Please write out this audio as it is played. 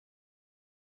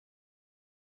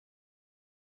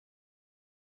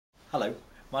Hello,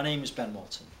 my name is Ben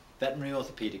Walton, Veterinary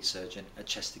Orthopaedic Surgeon at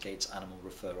ChesterGates Animal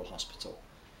Referral Hospital.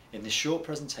 In this short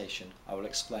presentation, I will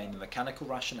explain the mechanical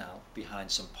rationale behind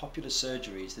some popular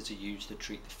surgeries that are used to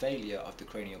treat the failure of the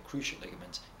cranial cruciate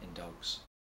ligament in dogs.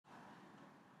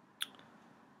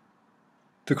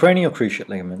 The cranial cruciate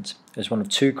ligament is one of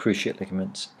two cruciate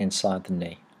ligaments inside the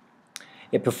knee.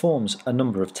 It performs a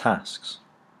number of tasks.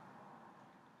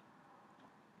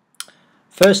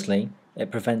 Firstly, it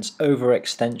prevents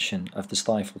overextension of the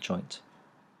stifle joint.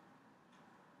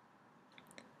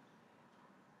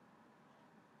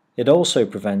 It also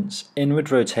prevents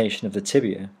inward rotation of the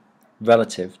tibia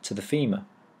relative to the femur.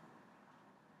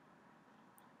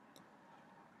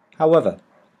 However,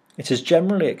 it is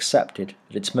generally accepted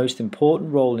that its most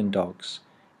important role in dogs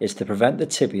is to prevent the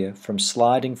tibia from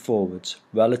sliding forwards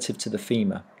relative to the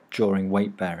femur during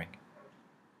weight bearing.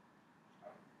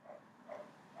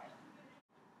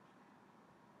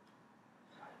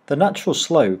 The natural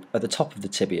slope at the top of the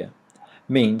tibia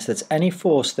means that any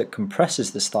force that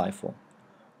compresses the stifle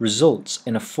results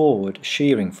in a forward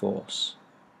shearing force.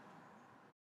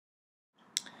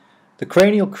 The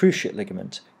cranial cruciate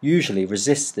ligament usually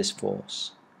resists this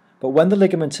force, but when the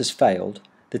ligament has failed,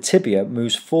 the tibia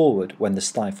moves forward when the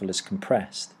stifle is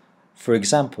compressed, for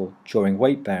example during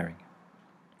weight bearing.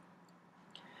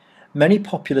 Many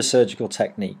popular surgical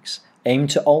techniques aim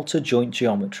to alter joint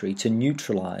geometry to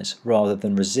neutralize rather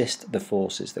than resist the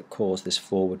forces that cause this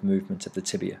forward movement of the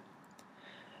tibia.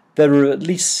 There are at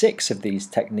least 6 of these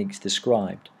techniques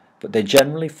described, but they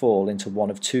generally fall into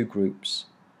one of two groups: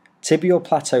 tibial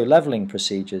plateau leveling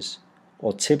procedures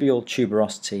or tibial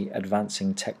tuberosity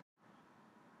advancing techniques.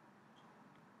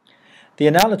 The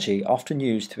analogy often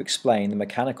used to explain the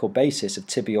mechanical basis of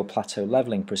tibial plateau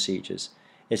leveling procedures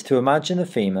is to imagine the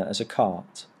femur as a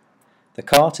cart. The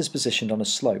cart is positioned on a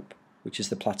slope, which is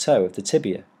the plateau of the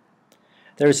tibia.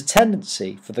 There is a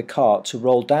tendency for the cart to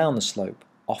roll down the slope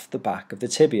off the back of the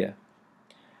tibia.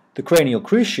 The cranial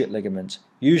cruciate ligament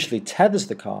usually tethers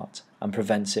the cart and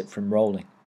prevents it from rolling.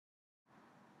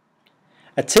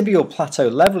 A tibial plateau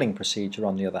leveling procedure,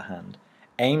 on the other hand,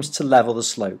 aims to level the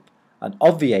slope and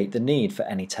obviate the need for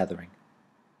any tethering.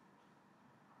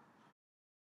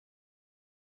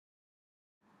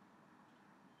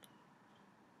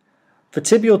 For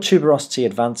tibial tuberosity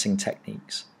advancing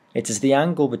techniques, it is the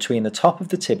angle between the top of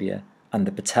the tibia and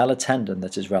the patellar tendon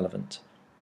that is relevant.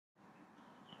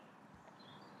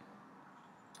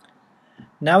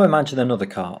 Now imagine another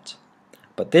cart,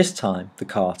 but this time the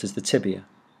cart is the tibia.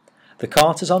 The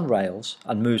cart is on rails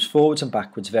and moves forwards and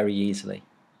backwards very easily,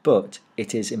 but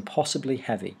it is impossibly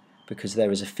heavy because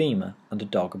there is a femur and a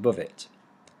dog above it.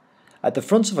 At the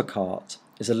front of a cart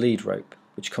is a lead rope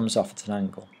which comes off at an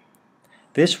angle.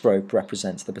 This rope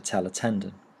represents the patellar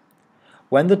tendon.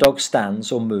 When the dog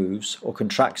stands or moves or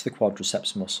contracts the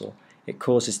quadriceps muscle, it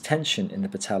causes tension in the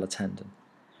patellar tendon.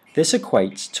 This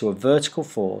equates to a vertical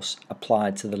force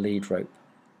applied to the lead rope.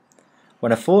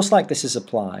 When a force like this is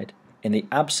applied, in the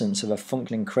absence of a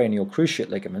functioning cranial cruciate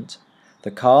ligament,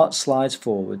 the cart slides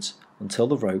forwards until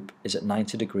the rope is at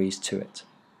 90 degrees to it.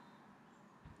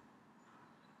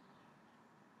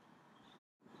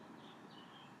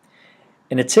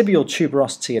 In a tibial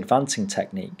tuberosity advancing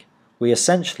technique, we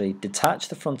essentially detach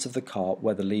the front of the cart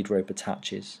where the lead rope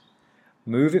attaches,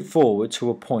 move it forward to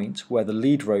a point where the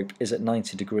lead rope is at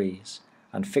 90 degrees,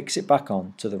 and fix it back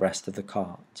on to the rest of the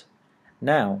cart.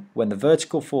 Now, when the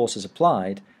vertical force is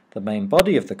applied, the main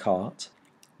body of the cart,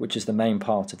 which is the main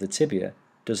part of the tibia,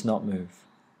 does not move.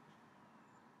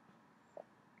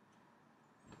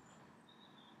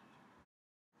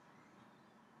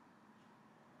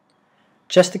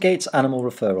 ChesterGates Animal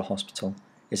Referral Hospital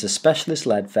is a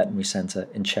specialist-led veterinary centre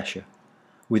in Cheshire,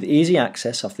 with easy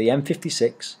access off the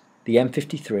M56, the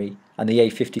M53 and the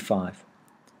A55.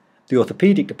 The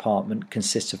orthopaedic department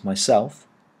consists of myself,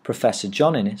 Professor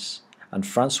John Innes and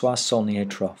Francois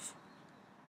Saulnier-Troff.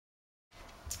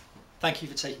 Thank you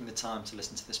for taking the time to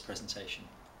listen to this presentation.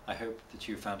 I hope that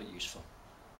you found it useful.